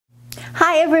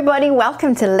Hi everybody,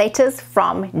 welcome to Letters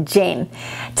from Jen.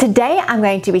 Today I'm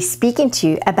going to be speaking to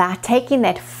you about taking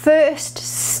that first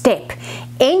step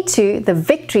into the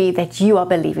victory that you are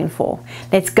believing for.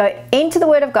 Let's go into the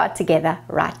Word of God together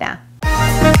right now.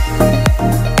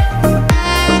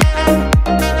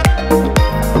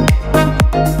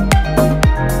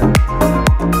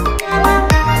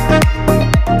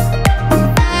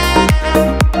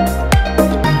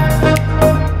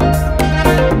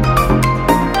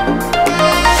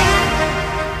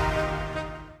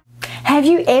 Have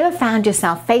you ever found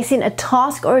yourself facing a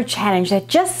task or a challenge that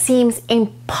just seems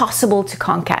impossible to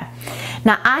conquer?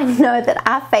 Now, I know that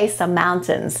I faced some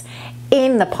mountains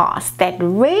in the past that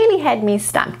really had me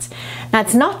stumped. Now,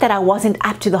 it's not that I wasn't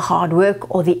up to the hard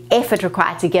work or the effort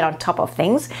required to get on top of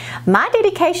things. My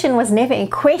dedication was never in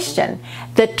question.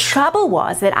 The trouble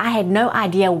was that I had no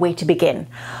idea where to begin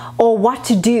or what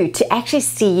to do to actually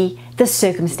see the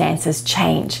circumstances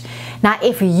change. Now,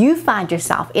 if you find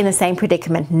yourself in the same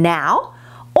predicament now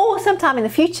or sometime in the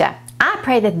future, I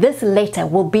pray that this letter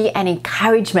will be an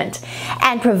encouragement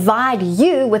and provide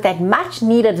you with that much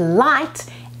needed light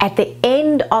at the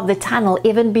end of the tunnel,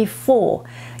 even before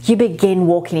you begin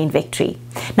walking in victory.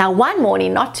 Now, one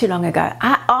morning, not too long ago,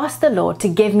 I asked the Lord to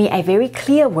give me a very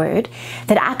clear word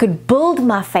that I could build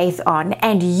my faith on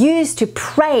and use to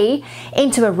pray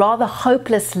into a rather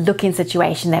hopeless looking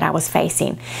situation that I was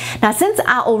facing. Now, since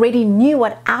I already knew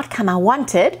what outcome I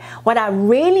wanted, what I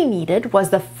really needed was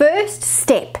the first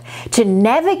step to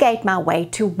navigate my way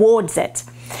towards it.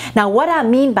 Now, what I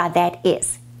mean by that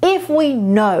is, if we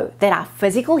know that our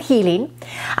physical healing,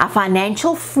 our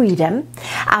financial freedom,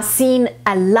 our seeing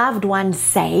a loved one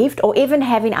saved, or even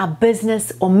having our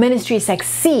business or ministry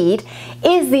succeed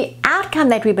is the outcome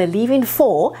that we believe in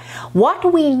for,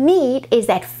 what we need is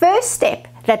that first step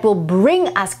that will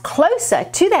bring us closer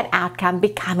to that outcome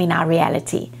becoming our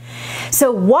reality.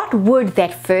 So what would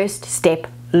that first step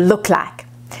look like?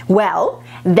 Well,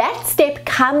 that step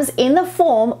comes in the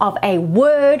form of a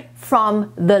word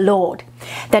from the Lord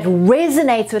that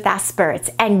resonates with our spirits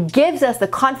and gives us the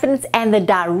confidence and the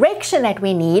direction that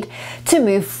we need to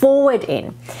move forward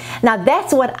in. Now,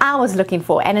 that's what I was looking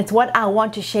for, and it's what I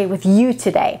want to share with you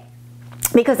today,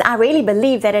 because I really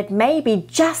believe that it may be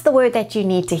just the word that you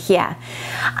need to hear.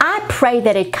 I pray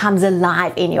that it comes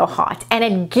alive in your heart and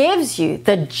it gives you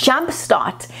the jump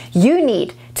start you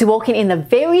need to walking in the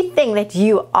very thing that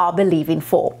you are believing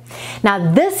for.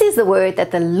 Now, this is the word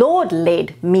that the Lord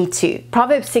led me to.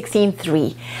 Proverbs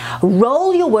 16:3.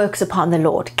 Roll your works upon the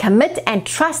Lord, commit and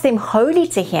trust them wholly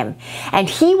to Him, and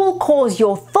He will cause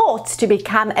your thoughts to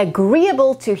become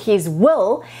agreeable to His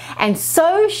will, and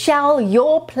so shall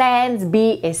your plans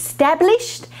be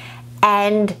established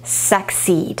and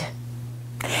succeed.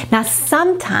 Now,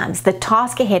 sometimes the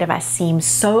task ahead of us seems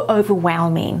so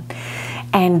overwhelming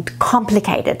and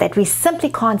complicated that we simply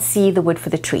can't see the wood for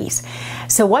the trees.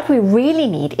 So what we really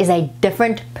need is a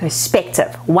different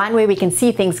perspective, one where we can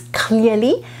see things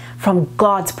clearly from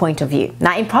God's point of view.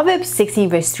 Now, in Proverbs 16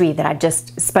 verse 3 that I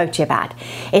just spoke to you about,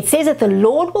 it says that the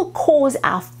Lord will cause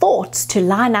our thoughts to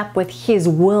line up with His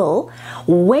will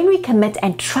when we commit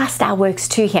and trust our works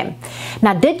to Him.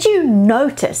 Now, did you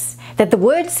notice that the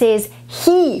word says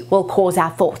He will cause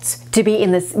our thoughts to be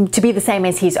the same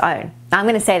as His own? I'm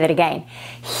going to say that again.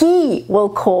 He will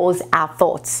cause our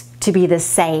thoughts to be the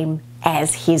same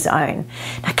as His own.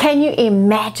 Now, can you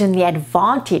imagine the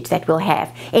advantage that we'll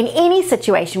have in any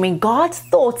situation when God's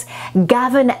thoughts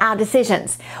govern our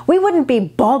decisions? We wouldn't be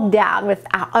bogged down with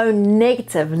our own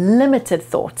negative, limited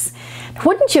thoughts.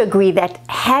 Wouldn't you agree that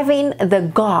having the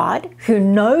God who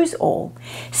knows all,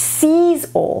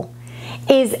 sees all,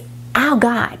 is our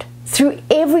guide through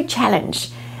every challenge?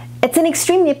 It's an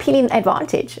extremely appealing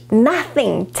advantage.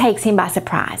 Nothing takes Him by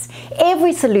surprise.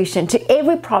 Every solution to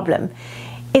every problem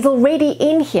is already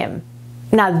in Him.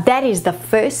 Now, that is the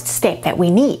first step that we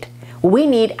need. We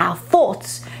need our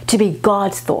thoughts to be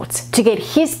God's thoughts, to get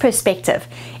His perspective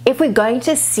if we're going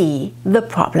to see the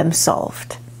problem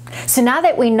solved. So now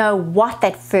that we know what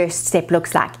that first step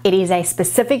looks like, it is a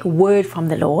specific word from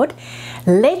the Lord.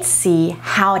 Let's see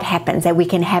how it happens that we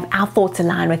can have our thoughts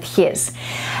align with His.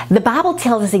 The Bible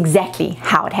tells us exactly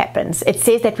how it happens. It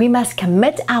says that we must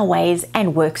commit our ways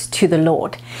and works to the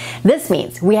Lord. This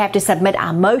means we have to submit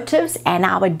our motives and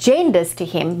our agendas to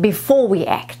Him before we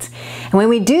act. And when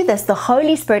we do this, the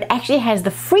Holy Spirit actually has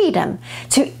the freedom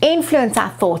to influence our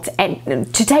thoughts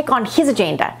and to take on His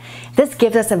agenda. This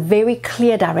gives us a very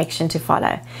clear direction to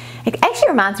follow. It actually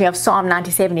reminds me of Psalm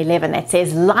 97:11 that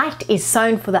says, "Light is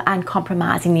sown for the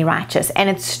uncompromisingly righteous, and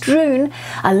it's strewn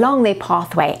along their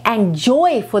pathway, and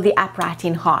joy for the upright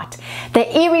in heart,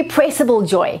 the irrepressible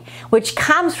joy, which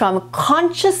comes from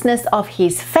consciousness of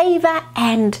His favor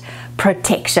and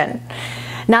protection."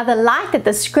 Now, the light that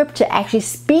the scripture actually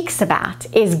speaks about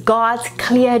is God's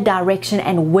clear direction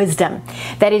and wisdom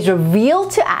that is revealed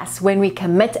to us when we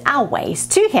commit our ways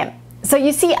to Him. So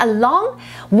you see, along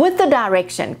with the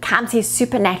direction comes His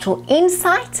supernatural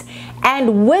insight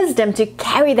and wisdom to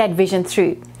carry that vision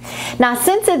through. Now,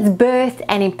 since it's birthed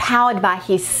and empowered by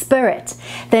His Spirit,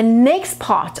 the next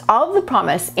part of the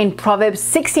promise in Proverbs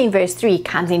 16 verse 3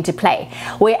 comes into play,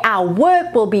 where our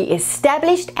work will be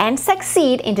established and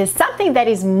succeed into something that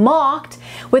is marked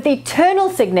with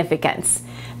eternal significance.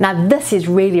 Now, this is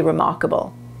really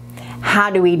remarkable.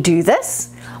 How do we do this?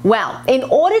 Well, in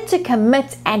order to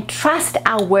commit and trust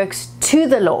our works to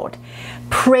the Lord,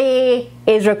 prayer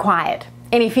is required.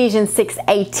 In Ephesians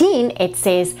 6:18, it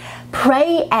says,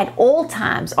 "Pray at all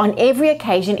times, on every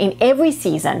occasion, in every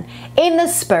season, in the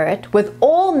Spirit, with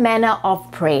all manner of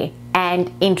prayer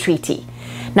and entreaty."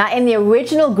 Now, in the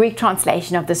original Greek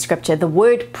translation of the scripture, the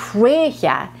word prayer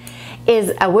here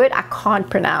is a word I can't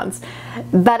pronounce,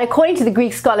 but according to the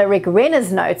Greek scholar Rick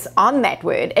Renner's notes on that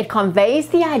word, it conveys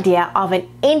the idea of an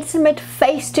intimate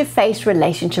face-to-face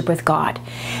relationship with God.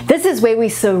 This is where we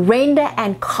surrender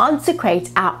and consecrate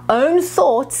our own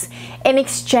thoughts in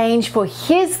exchange for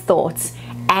His thoughts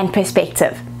and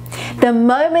perspective. The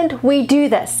moment we do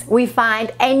this, we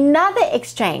find another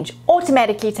exchange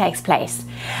automatically takes place.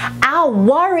 Our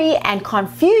worry and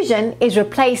confusion is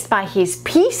replaced by His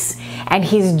peace and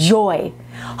His joy.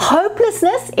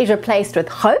 Hopelessness is replaced with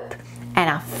hope, and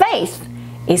our faith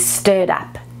is stirred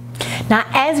up. Now,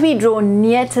 as we draw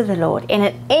near to the Lord in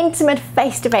an intimate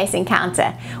face-to-face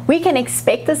encounter, we can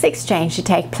expect this exchange to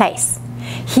take place.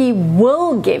 He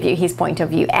will give you His point of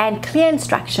view and clear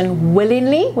instruction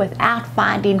willingly without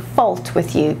finding fault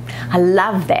with you. I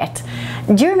love that.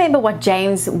 Do you remember what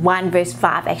James 1 verse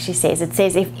 5 actually says? It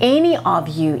says, "If any of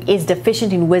you is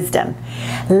deficient in wisdom,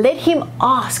 let him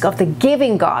ask of the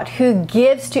giving God, who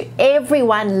gives to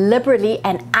everyone liberally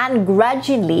and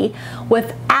ungrudgingly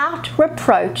without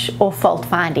reproach or fault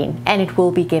finding, and it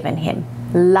will be given him."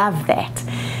 Love that.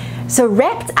 So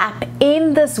wrapped up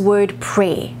in this word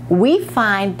prayer, we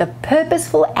find the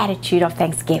purposeful attitude of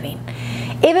thanksgiving.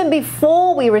 Even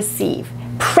before we receive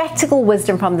practical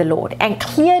wisdom from the Lord and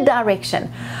clear direction,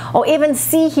 or even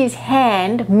see His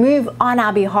hand move on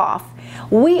our behalf,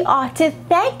 we are to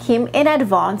thank Him in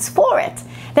advance for it.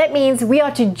 That means we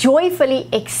are to joyfully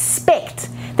expect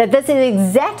that this is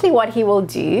exactly what He will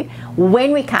do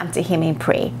when we come to Him in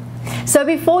prayer. So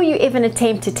before you even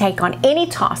attempt to take on any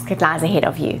task that lies ahead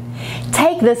of you,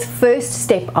 take this first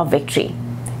step of victory.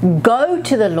 Go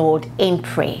to the Lord in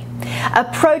prayer.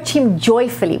 Approach Him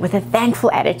joyfully with a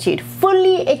thankful attitude,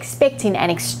 fully expecting an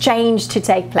exchange to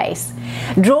take place.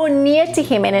 Draw near to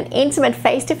Him in an intimate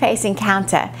face-to-face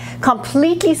encounter,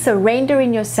 completely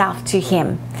surrendering yourself to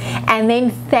Him, and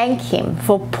then thank Him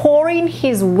for pouring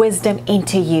His wisdom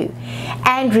into you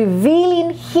and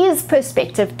revealing His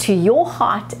perspective to your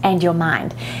heart and your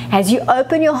mind. As you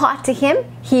open your heart to Him,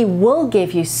 He will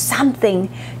give you something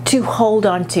to hold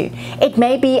on to. It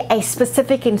may be a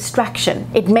specific instruction,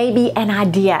 it may be an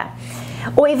idea,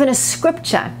 or even a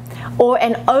scripture, or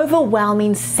an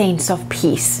overwhelming sense of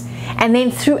peace. And then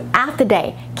throughout the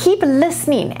day, keep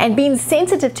listening and being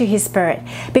sensitive to His Spirit,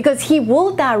 because He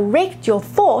will direct your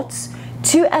thoughts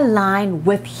to align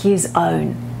with His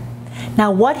own.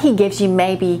 Now, what He gives you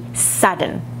may be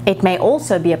sudden. It may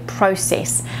also be a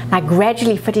process, like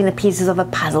gradually fitting the pieces of a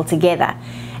puzzle together.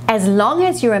 As long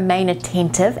as you remain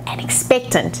attentive and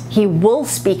expectant, He will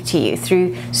speak to you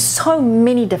through so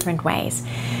many different ways.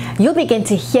 You'll begin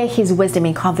to hear His wisdom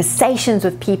in conversations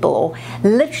with people, or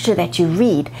literature that you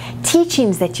read,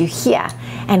 teachings that you hear.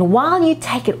 And while you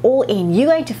take it all in, you're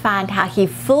going to find how He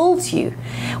fills you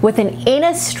with an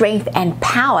inner strength and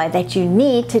power that you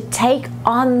need to take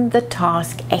on the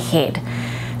task ahead.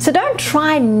 So don't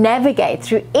try and navigate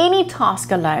through any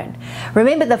task alone.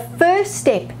 Remember, the first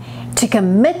step to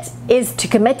commit is to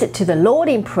commit it to the Lord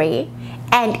in prayer,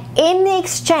 and in the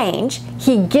exchange,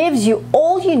 He gives you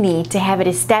all you need to have it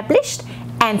established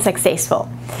and successful.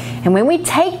 And when we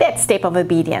take that step of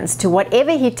obedience to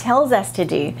whatever He tells us to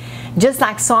do, just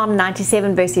like Psalm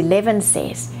 97 verse 11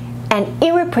 says, an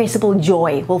irrepressible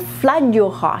joy will flood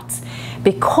your hearts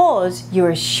because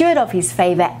you're assured of His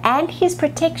favor and His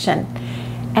protection.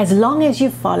 as long as you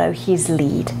follow His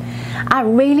lead. I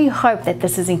really hope that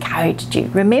this has encouraged you.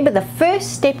 Remember, the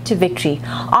first step to victory,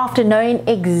 after knowing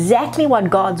exactly what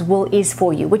God's will is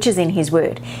for you, which is in His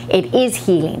Word, it is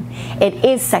healing, it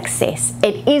is success,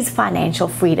 it is financial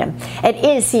freedom, it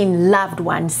is seeing loved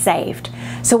ones saved.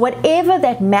 So whatever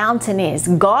that mountain is,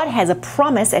 God has a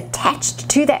promise attached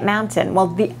to that mountain, well,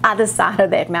 the other side of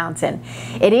that mountain.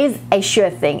 It is a sure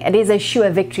thing. It is a sure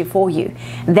victory for you.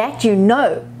 That you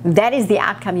know, that is the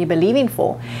outcome you're believing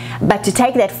for. But to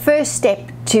take that first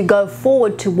step to go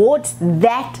forward towards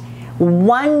that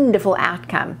wonderful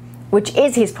outcome, which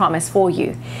is His promise for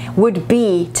you, would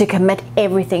be to commit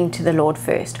everything to the Lord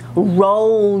first.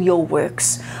 Roll your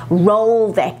works,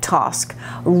 roll that task,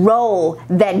 roll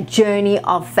that journey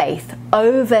of faith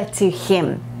over to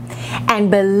Him, and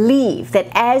believe that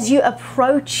as you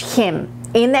approach Him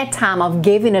in that time of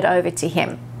giving it over to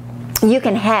Him, you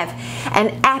can have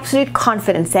an absolute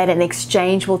confidence that an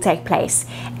exchange will take place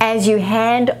as you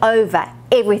hand over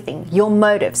everything, your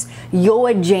motives, your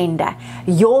agenda,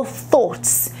 your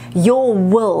thoughts, your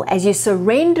will. As you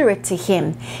surrender it to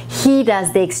Him, He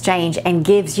does the exchange and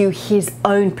gives you His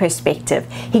own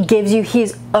perspective. He gives you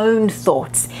His own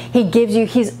thoughts. He gives you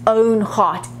His own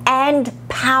heart and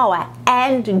power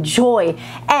and joy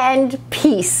and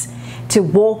peace to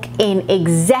walk in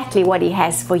exactly what He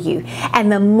has for you.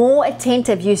 And the more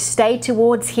attentive you stay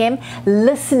towards Him,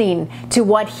 listening to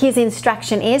what His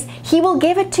instruction is, He will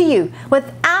give it to you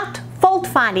without fault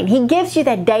finding. He gives you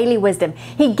that daily wisdom.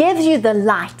 He gives you the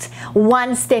light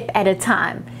one step at a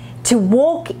time to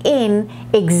walk in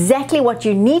exactly what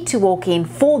you need to walk in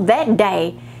for that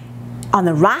day on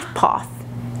the right path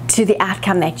to the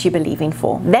outcome that you're believing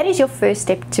for. That is your first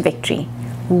step to victory.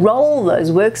 Roll those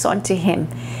works onto Him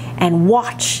and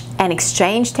watch an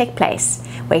exchange take place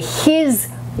where His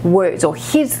words or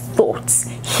His thoughts,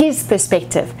 His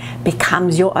perspective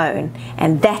becomes your own.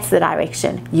 And that's the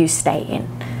direction you stay in.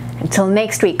 Until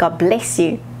next week, God bless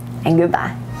you and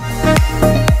goodbye.